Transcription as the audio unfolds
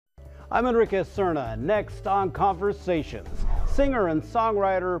I'm Enrique Cerna. Next on Conversations, singer and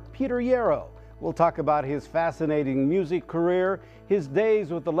songwriter Peter Yarrow will talk about his fascinating music career, his days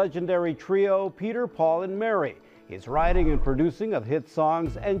with the legendary trio Peter, Paul, and Mary, his writing and producing of hit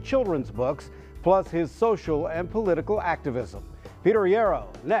songs and children's books, plus his social and political activism. Peter Yarrow,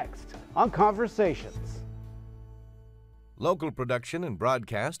 next on Conversations. Local production and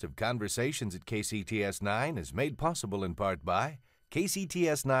broadcast of Conversations at KCTS 9 is made possible in part by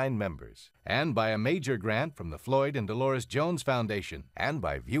KCTS 9 members and by a major grant from the Floyd and Dolores Jones Foundation and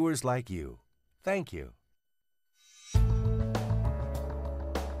by viewers like you. Thank you.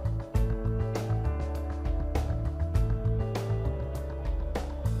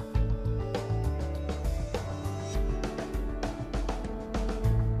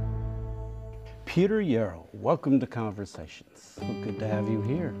 Peter Yarrow, welcome to Conversations. So good to have you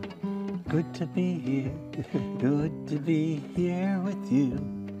here. Good to be here. Good to be here with you.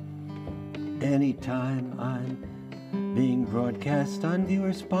 Anytime I'm being broadcast on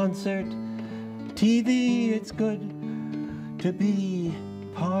viewer-sponsored TV, it's good to be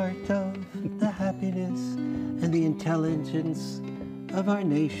part of the happiness and the intelligence of our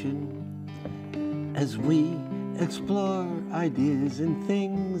nation as we explore ideas and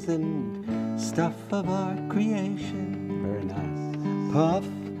things and stuff of our creation. Very nice. Puff,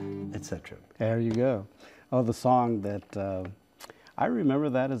 etc. There you go. Oh, the song that I remember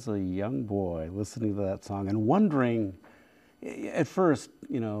that as a young boy, listening to that song and wondering. At first,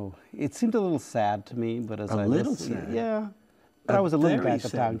 you know, it seemed a little sad to me, but as I listened, sad. Yeah, but I was a little bit at the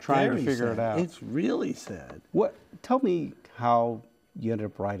time trying to figure it out. It's really sad. What? Tell me how you ended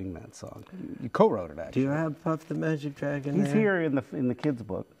up writing that song. You co-wrote it, actually. Do you have Puff the Magic Dragon? He's here in the kids'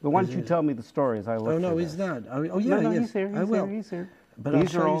 book. But why don't you tell me the story as I look? Oh no, he's not. Oh yeah, no, yes. he's here. I will. He's here. But I'll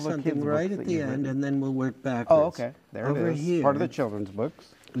show you something right at the end, and then we'll work backwards. Oh, okay. There Over it is. here, Part of the children's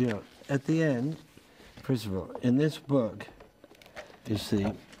books. Yeah. At the end, first of all, in this book, you see,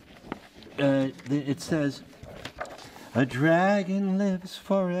 it says, "A dragon lives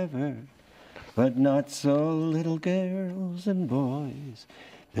forever, but not so little girls and boys.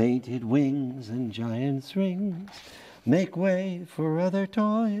 Painted wings and giant's rings make way for other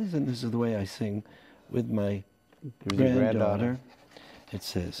toys." And this is the way I sing with my granddaughter. It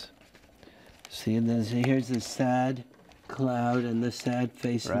says, see, and then here's the sad cloud and the sad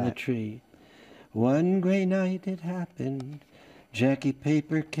face in the tree. "One gray night it happened, Jackie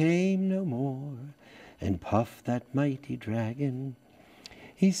Paper came no more, and Puff, that mighty dragon,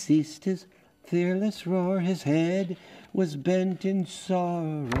 he ceased his fearless roar. His head was bent in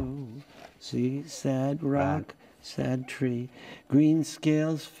sorrow." See, sad rock, sad tree, green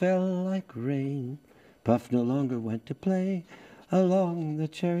scales fell like rain. Puff no longer went to play along the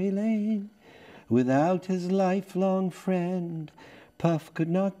cherry lane. Without his lifelong friend, Puff could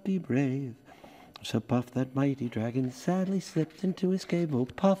not be brave. So Puff, that mighty dragon, sadly slipped into his cave. Oh,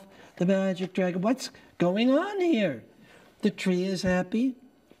 Puff, the magic dragon, what's going on here? The tree is happy,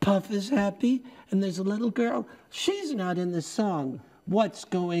 Puff is happy, and there's a little girl. She's not in the song. What's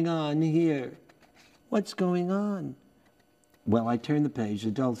going on here? What's going on? Well, I turn the page.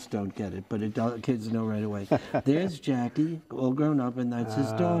 Adults don't get it, but kids know right away. There's Jackie, all grown up, and that's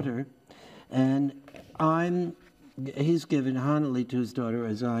his daughter. And he's given homily to his daughter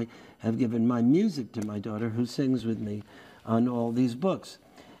as I have given my music to my daughter, who sings with me on all these books.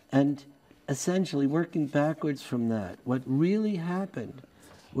 And essentially, working backwards from that, what really happened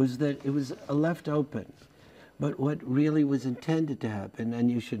was that it was left open. But what really was intended to happen, and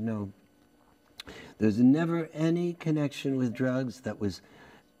you should know, there's never any connection with drugs. That was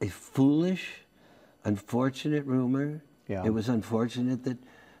a foolish, unfortunate rumor. Yeah. It was unfortunate that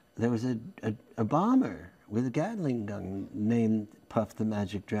there was a bomber with a Gatling gun named Puff the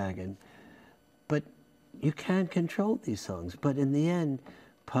Magic Dragon. But you can't control these songs. But in the end,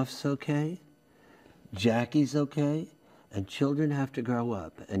 Puff's okay, Jackie's okay, and children have to grow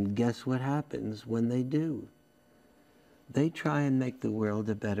up. And guess what happens when they do? They try and make the world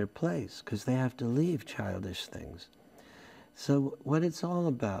a better place because they have to leave childish things. So what it's all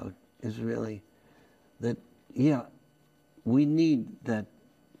about is really that, yeah, we need that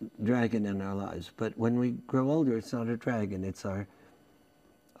dragon in our lives, but when we grow older, it's not a dragon, it's our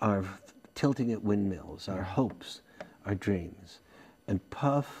tilting at windmills, our hopes, our dreams. And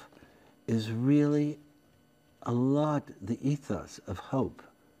Puff is really a lot the ethos of hope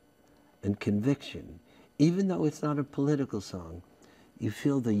and conviction. Even though it's not a political song, you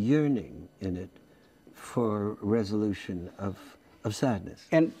feel the yearning in it for resolution of of sadness.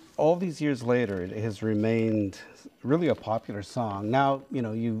 And all these years later, it has remained really a popular song. Now, you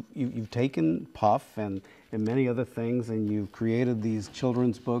know, you've taken Puff and many other things, and you've created these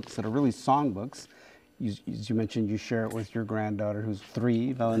children's books that are really songbooks. As you mentioned, you share it with your granddaughter, who's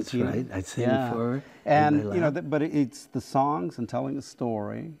 3, Valentina. That's right. I sing for her. And you know, but it's the songs and telling a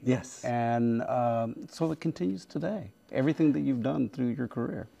story. Yes. And so it continues today. Everything that you've done through your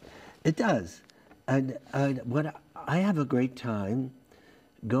career. It does. And what I have a great time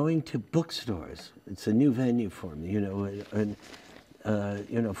going to bookstores. It's a new venue for me, you know, and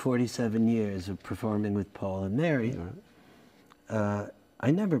you know, 47 years of performing with Paul and Mary.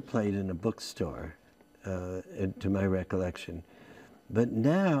 I never played in a bookstore, to my recollection, but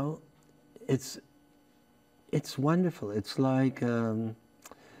now it's wonderful. It's like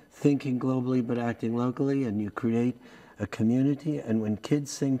thinking globally but acting locally, and you create a community. And when kids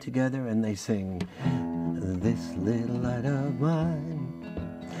sing together and they sing, "This little light of mine,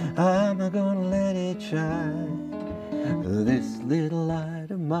 I'm not gonna let it shine. This little light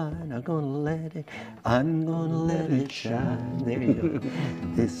of mine, I'm gonna let it shine." There you go.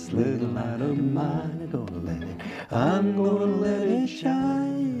 This little light of mine, I'm gonna let it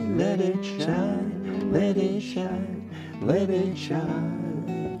shine, let it shine, let it shine, let it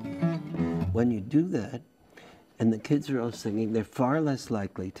shine. When you do that, and the kids are all singing, they're far less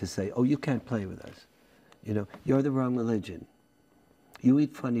likely to say, "Oh, you can't play with us. You know, you're the wrong religion. You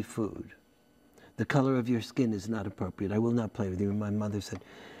eat funny food. The color of your skin is not appropriate. I will not play with you." And my mother said,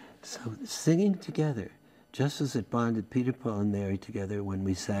 so singing together, just as it bonded Peter, Paul, and Mary together when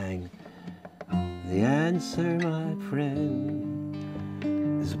we sang, "The answer, my friend,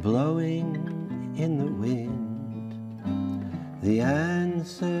 is blowing in the wind. The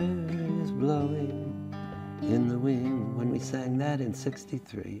answer is blowing in the wind." When we sang that in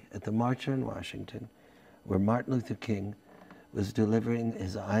 '63 at the March on Washington, where Martin Luther King was delivering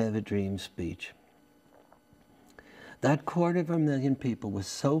his "I Have a Dream" speech, that 250,000 people was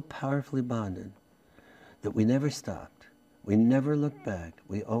so powerfully bonded that we never stopped. We never looked back.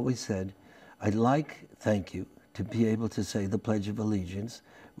 We always said, "I'd like, thank you, to be able to say the Pledge of Allegiance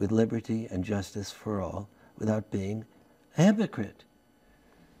with liberty and justice for all without being a hypocrite."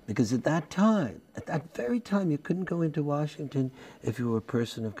 Because at that time, at that very time, you couldn't go into Washington if you were a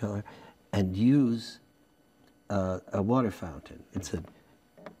person of color and use a water fountain. It said,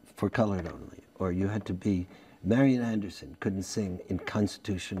 "For colored only." Or you had to be, Marian Anderson couldn't sing in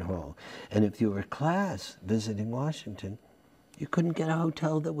Constitution Hall. And if you were a class visiting Washington, you couldn't get a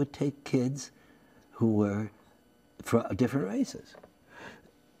hotel that would take kids who were from different races.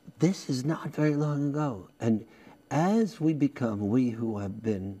 This is not very long ago. And as we become, we who have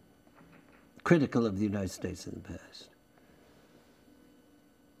been critical of the United States in the past,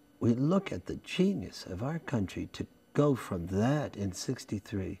 we look at the genius of our country to go from that in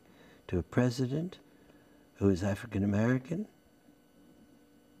 '63 to a president who is African American.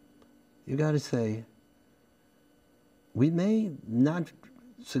 You got to say, we may not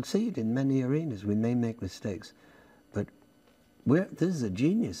succeed in many arenas, we may make mistakes, but this is a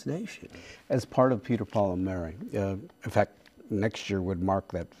genius nation. As part of Peter, Paul, and Mary, in fact, next year would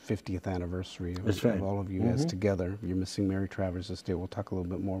mark that 50th anniversary of all of you guys together. You're missing Mary Travers this day. We'll talk a little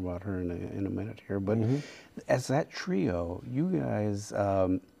bit more about her in a minute here. But as that trio, you guys,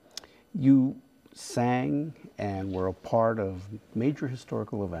 you sang and were a part of major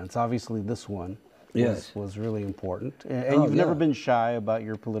historical events. Obviously, this one was really important. And you've never been shy about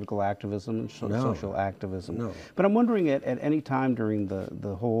your political activism and social activism. No. But I'm wondering at any time during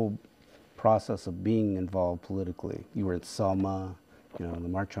the whole process of being involved politically, you were at Selma, you know, the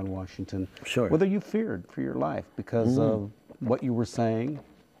March on Washington, whether you feared for your life because of what you were saying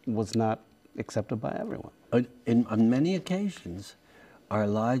was not accepted by everyone. On many occasions, our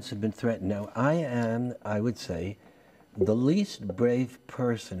lives have been threatened. Now, I am, I would say, the least brave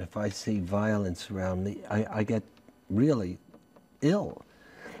person. If I see violence around me, I get really ill.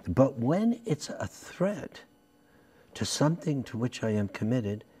 But when it's a threat to something to which I am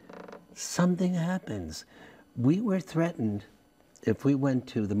committed, something happens. We were threatened if we went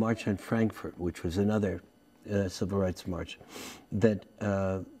to the March on Frankfurt, which was another civil rights march, that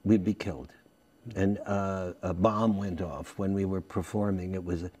we'd be killed. And a bomb went off when we were performing.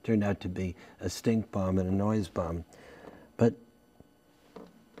 It turned out to be a stink bomb and a noise bomb. But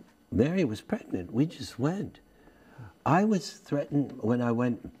Mary was pregnant. We just went. I was threatened when I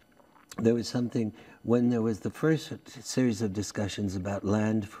went. There was something, when there was the first series of discussions about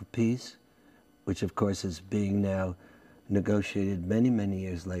land for peace, which of course is being now negotiated many, many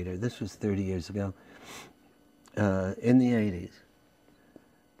years later. This was 30 years ago, in the 80s.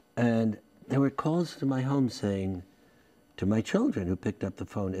 And there were calls to my home saying, to my children who picked up the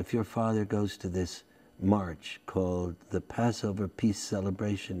phone, if your father goes to this march called the Passover Peace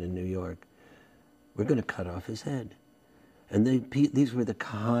Celebration in New York, we're going to cut off his head. And these were the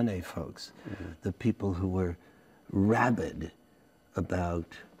Kahane folks, the people who were rabid about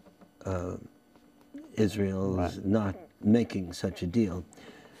Israel's not making such a deal.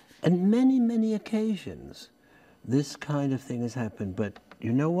 And many, many occasions, this kind of thing has happened. But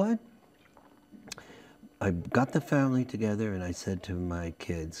you know what? I got the family together and I said to my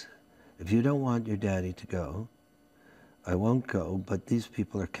kids, if you don't want your daddy to go, I won't go, but these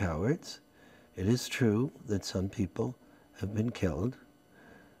people are cowards. It is true that some people have been killed,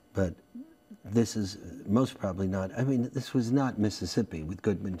 but this is most probably not, I mean, this was not Mississippi with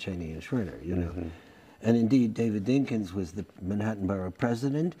Goodman, Cheney, and Schwerner, you know. And indeed, David Dinkins was the Manhattan Borough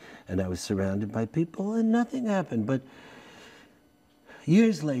president, and I was surrounded by people, and nothing happened. But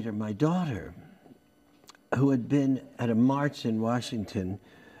years later, my daughter, who had been at a march in Washington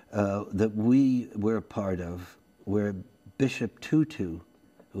that we were a part of, where Bishop Tutu,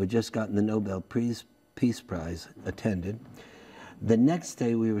 who had just gotten the Nobel Peace Prize, attended. The next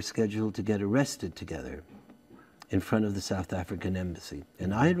day we were scheduled to get arrested together in front of the South African embassy.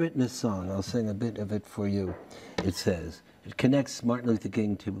 And I had written a song, I'll sing a bit of it for you. It says, it connects Martin Luther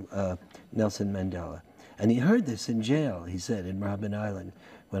King to Nelson Mandela. And he heard this in jail, he said, in Robben Island,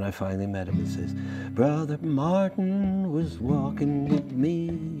 when I finally met him. It says, Brother Martin was walking with me,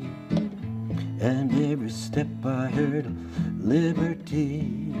 and every step I heard of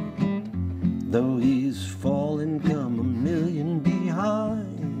liberty. Though he's fallen, come a million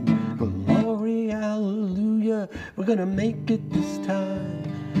behind. Glory, hallelujah, we're gonna make it this time.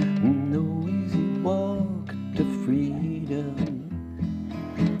 No easy walk to freedom.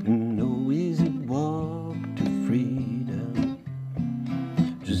 No easy walk to freedom.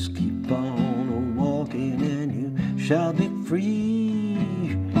 Just keep on walking and you shall be free.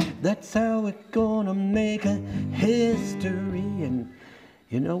 That's how we're gonna make a history. And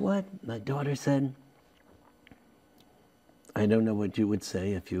you know what? My daughter said, I don't know what you would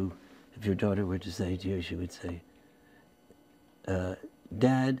say if your daughter were to say to you, she would say,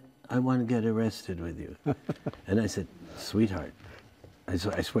 Dad, I want to get arrested with you. And I said, sweetheart, I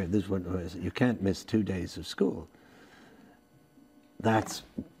swear, this one, you can't miss 2 days of school. That's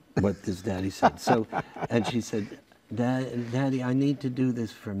what this daddy said. So, and she said, Daddy, I need to do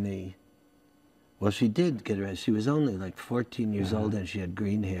this for me. Well, she did get arrested. She was only like 14 years old and she had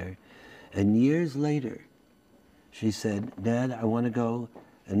green hair. And years later, she said, Dad, I want to go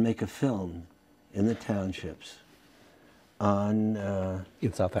and make a film in the townships on...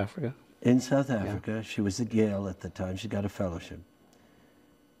 in South Africa? In South Africa. Yeah. She was at Yale at the time. She got a fellowship.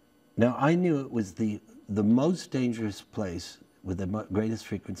 Now, I knew it was the most dangerous place with the greatest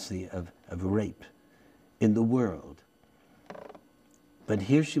frequency of rape in the world. But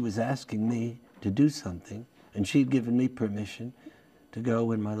here she was asking me to do something, and she'd given me permission to go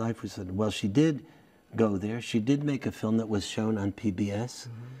when my life was... Well, she did go there. She did make a film that was shown on PBS,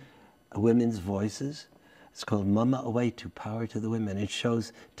 Women's Voices. It's called Mama Away to Power to the Women. It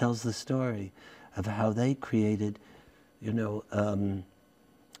tells the story of how they created, you know,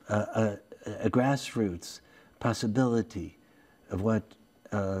 a grassroots possibility of what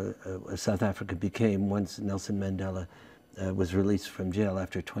South Africa became once Nelson Mandela was released from jail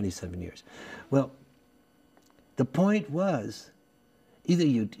after 27 years. Well, the point was, either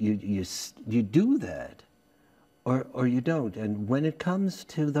you do that, or you don't. And when it comes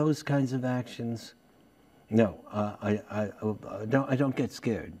to those kinds of actions, no, I don't get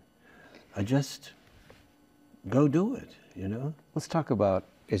scared. I just go do it, you know? Let's talk about,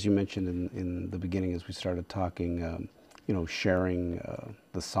 as you mentioned in the beginning as we started talking, you know, sharing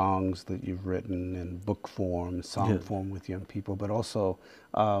the songs that you've written in book form, song form with young people, but also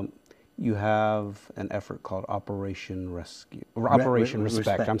you have an effort called Operation Rescue, or Operation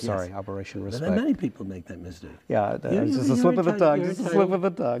Respect. I'm sorry, yes. Operation Respect. Many people make that mistake. Yeah, it's just a slip of the tongue. Just a slip of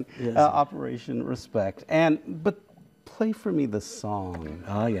the tongue. Yes. Operation Respect. But play for me the song.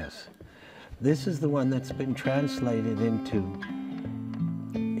 Ah, yes. This is the one that's been translated into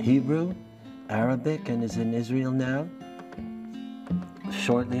Hebrew, Arabic, and is in Israel now.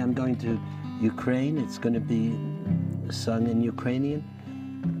 Shortly, I'm going to Ukraine. It's going to be sung in Ukrainian.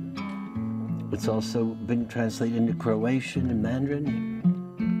 It's also been translated into Croatian and Mandarin.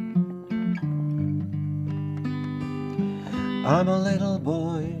 I'm a little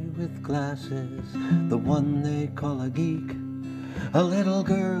boy with glasses, the one they call a geek. A little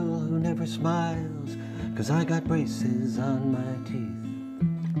girl who never smiles, 'cause I got braces on my teeth.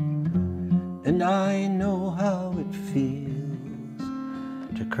 And I know how it feels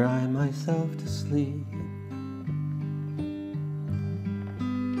to cry myself to sleep.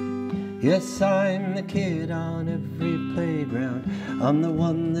 Yes, I'm the kid on every playground. I'm the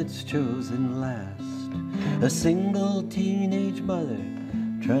one that's chosen last. A single teenage mother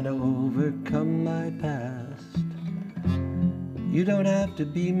trying to overcome my past. You don't have to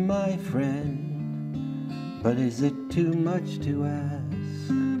be my friend, but is it too much to ask?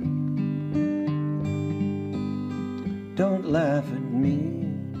 Don't laugh at me,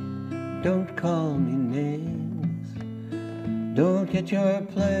 don't call me names. Don't get your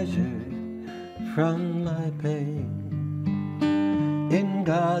pleasure from my pain. In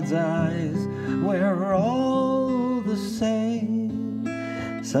God's eyes, we're all the same.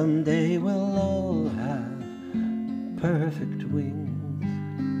 Someday we'll all have perfect wings.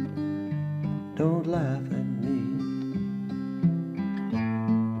 Don't laugh at me.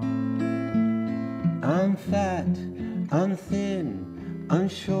 I'm fat, I'm thin, I'm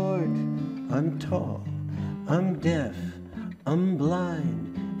short, I'm tall, I'm deaf, I'm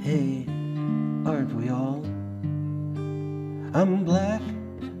blind. Hey, aren't we all? I'm black,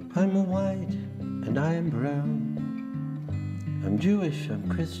 I'm white, and I am brown. I'm Jewish, I'm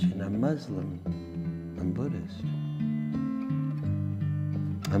Christian, I'm Muslim, I'm Buddhist.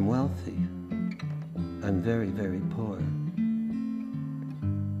 I'm wealthy, I'm very, very poor.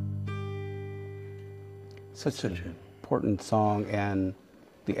 Such an important song, and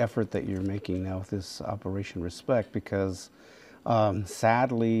the effort that you're making now with this Operation Respect, because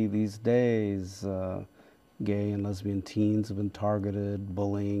sadly these days gay and lesbian teens have been targeted,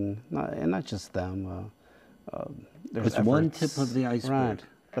 bullying, and not just them. There's It's one tip of the iceberg. Right.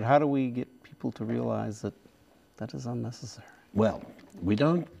 But how do we get people to realize that that is unnecessary? Well, we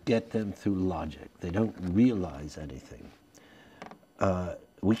don't get them through logic. They don't realize anything.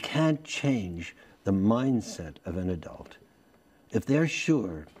 We can't change the mindset of an adult. If they're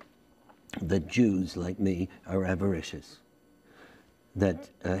sure that Jews like me are avaricious, that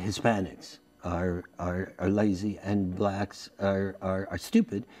Hispanics are lazy and blacks are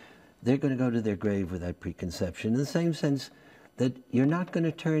stupid, they're going to go to their grave with that preconception, in the same sense that you're not going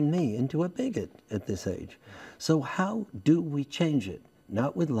to turn me into a bigot at this age. So how do we change it?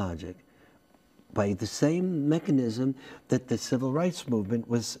 Not with logic, by the same mechanism that the civil rights movement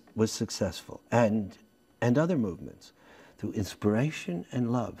was successful, and other movements, through inspiration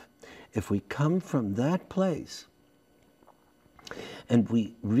and love. If we come from that place and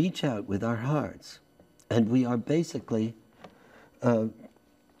we reach out with our hearts, and we are basically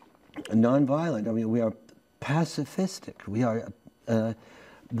nonviolent. I mean, we are pacifistic. We are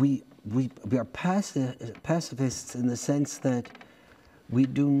pacifists in the sense that we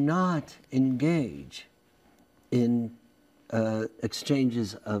do not engage in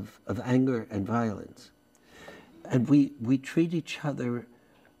exchanges of anger and violence. And we treat each other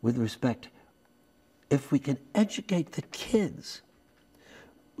with respect. If we can educate the kids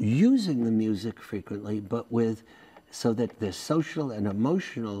using the music frequently, but so that their social and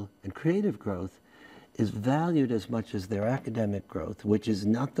emotional and creative growth is valued as much as their academic growth, which is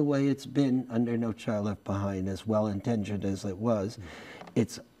not the way it's been under No Child Left Behind, as well-intentioned as it was.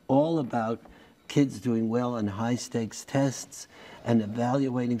 It's all about kids doing well on high-stakes tests and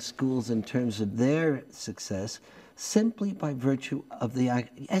evaluating schools in terms of their success simply by virtue of the,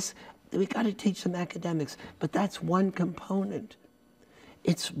 yes, we got to teach them academics, but that's one component.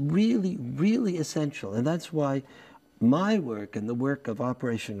 It's really, really essential, and that's why my work and the work of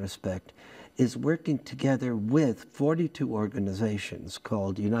Operation Respect is working together with 42 organizations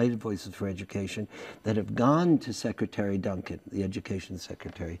called United Voices for Education that have gone to Secretary Duncan, the Education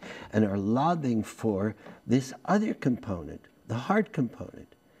Secretary, and are lobbying for this other component, the heart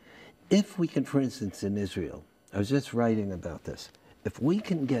component. If we can, for instance, in Israel, I was just writing about this, if we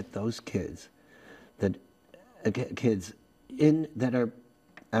can get those kids that are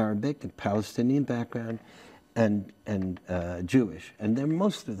Arabic and Palestinian background and Jewish, and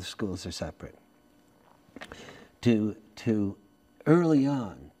most of the schools are separate, to early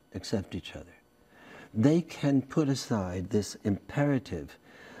on accept each other, they can put aside this imperative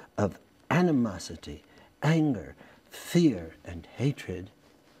of animosity, anger, fear, and hatred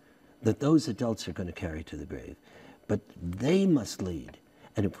that those adults are going to carry to the grave. But they must lead.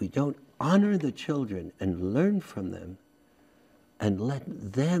 And if we don't honor the children and learn from them and let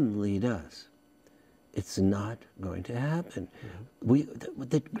them lead us, it's not going to happen.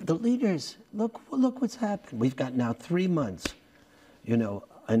 Mm-hmm. The leaders, look what's happened. We've got now 3 months, in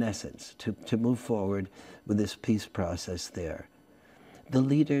essence, to move forward with this peace process there. The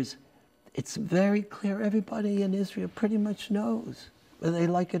leaders, it's very clear, everybody in Israel pretty much knows, whether they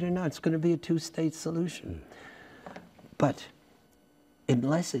like it or not, it's going to be a two-state solution. But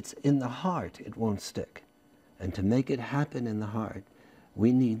unless it's in the heart, it won't stick. And to make it happen in the heart,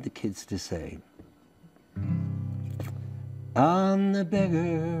 we need the kids to say, "On the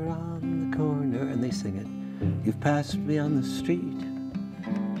beggar on the corner," and they sing it. "You've passed me on the street.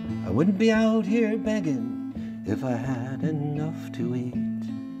 I wouldn't be out here begging if I had enough to eat.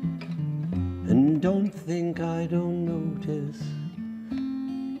 And don't think I don't notice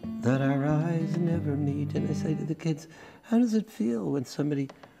that our eyes never meet." And I say to the kids, how does it feel when somebody,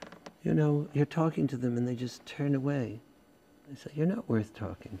 you know, you're talking to them and they just turn away? I say, you're not worth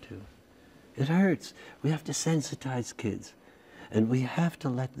talking to. It hurts. We have to sensitize kids. And we have to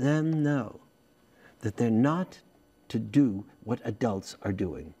let them know that they're not to do what adults are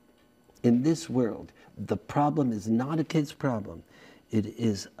doing. In this world, the problem is not a kid's problem. It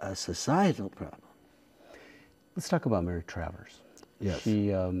is a societal problem. Let's talk about Mary Travers. Yes.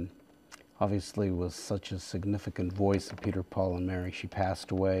 She obviously was such a significant voice of Peter, Paul, and Mary. She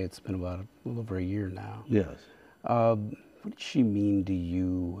passed away. It's been about a little over a year now. Yes. What did she mean to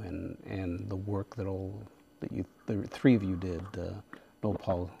you and the work that the three of you did? Noel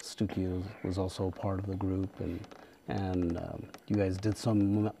Paul Stuckey was also a part of the group, and you guys did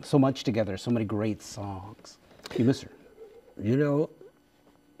so much together, so many great songs. You miss her. You know,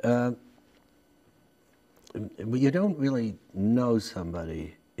 you don't really know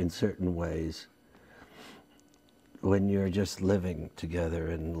somebody in certain ways when you're just living together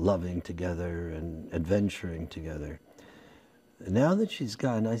and loving together and adventuring together. Now that she's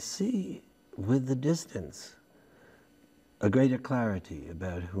gone, I see with the distance a greater clarity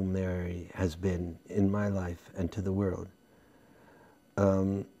about who Mary has been in my life and to the world.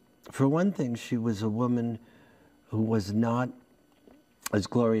 For one thing, she was a woman who was not, as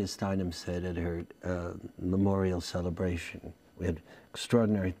Gloria Steinem said at her memorial celebration, we had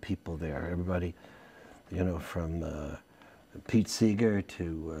extraordinary people there. Everybody, you know, from Pete Seeger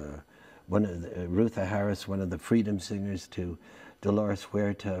to Rutha Harris, one of the Freedom Singers, to Dolores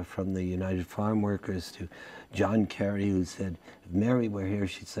Huerta from the United Farm Workers, to John Kerry, who said, if Mary were here,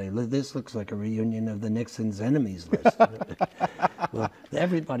 she'd say, this looks like a reunion of the Nixon's enemies list. Well,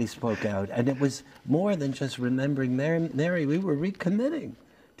 everybody spoke out, and it was more than just remembering Mary. We were recommitting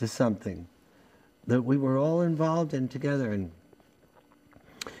to something that we were all involved in together. And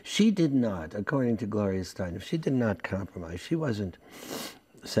she did not, according to Gloria Steinem, she did not compromise. She wasn't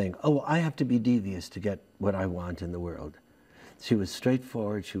saying, oh, I have to be devious to get what I want in the world. She was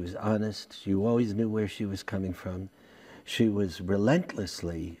straightforward, she was honest, she always knew where she was coming from. She was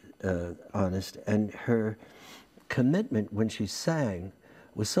relentlessly honest, and her commitment when she sang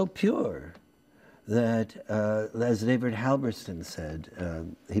was so pure that, as David Halberstam said,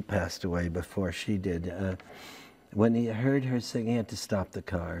 he passed away before she did, when he heard her sing, he had to stop the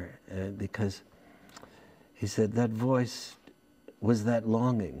car because he said that voice was that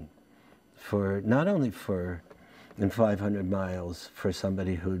longing for, not only for in 500 miles for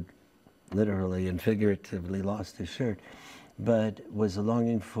somebody who'd literally and figuratively lost his shirt, but was a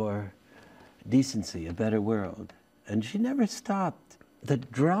longing for decency, a better world. And she never stopped. The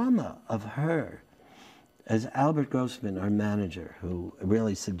drama of her, as Albert Grossman, our manager, who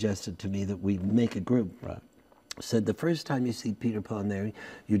really suggested to me that we make a group, right, said the first time you see Peter, Paul, and Mary,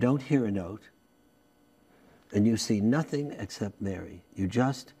 you don't hear a note, and you see nothing except Mary. You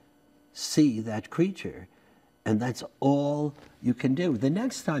just see that creature. And that's all you can do. The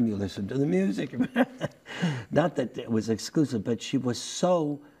next time you listen to the music, not that it was exclusive, but she was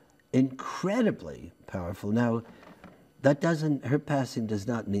so incredibly powerful. Now, that doesn't, her passing does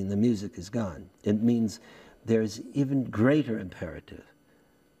not mean the music is gone. It means there's even greater imperative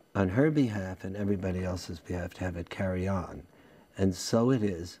on her behalf and everybody else's behalf to have it carry on. And so it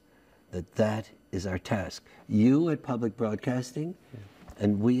is that is our task. You at public broadcasting,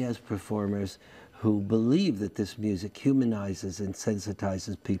 and we as performers who believe that this music humanizes and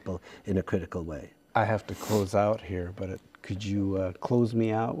sensitizes people in a critical way. I have to close out here, but could you close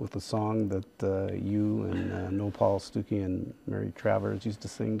me out with a song that you and Noel Paul Stuckey and Mary Travers used to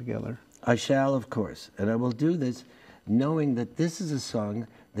sing together? I shall, of course, and I will do this knowing that this is a song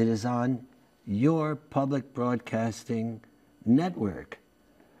that is on your public broadcasting network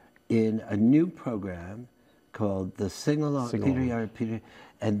in a new program called the Sing-Along, Peter, Yarrow, Peter,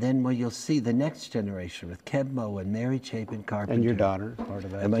 and then where you'll see the next generation with Keb Mo and Mary Chapin Carpenter. And your daughter, part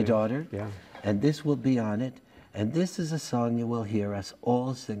of that. And my too. daughter. Yeah. And this will be on it. And this is a song you will hear us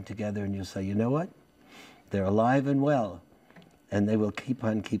all sing together, and you'll say, you know what? They're alive and well, and they will keep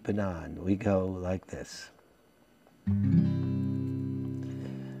on keeping on. We go like this.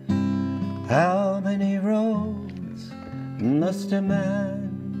 How many roads must a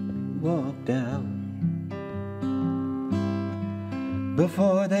man walk down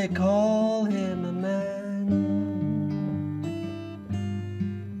before they call him a man?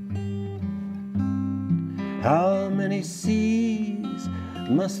 many seas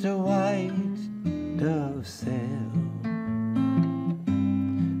must a white dove sail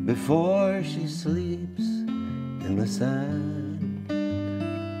before she sleeps in the sand?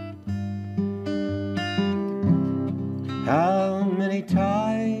 How many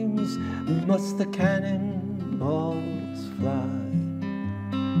times must the cannonballs fly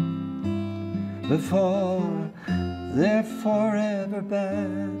before they're forever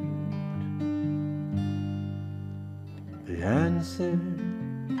banned? The answer,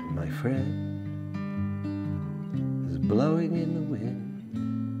 my friend, is blowing in the wind.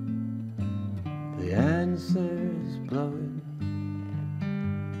 The answer is blowing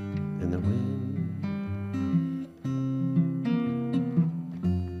in the wind.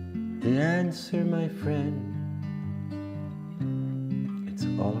 The answer, my friend, it's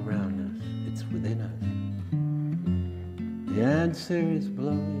all around us, it's within us. The answer is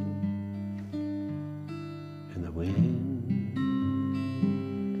blowing in the wind.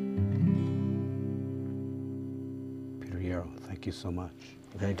 Peter Yarrow, thank you so much.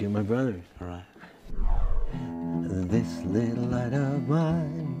 Thank you, my brothers. All right. This little light of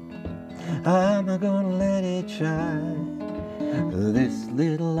mine, I'm gonna let it shine. This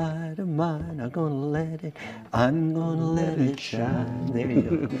little light of mine, I'm gonna let it shine. There you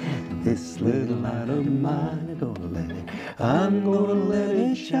go. This little light of mine, I'm gonna let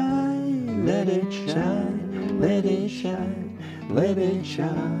it shine, let it shine, let it shine, let it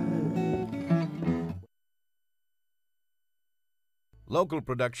shine. Local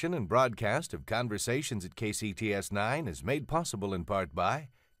production and broadcast of Conversations at KCTS 9 is made possible in part by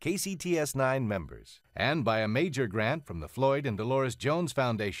KCTS 9 members and by a major grant from the Floyd and Dolores Jones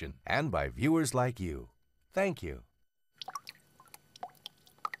Foundation and by viewers like you. Thank you.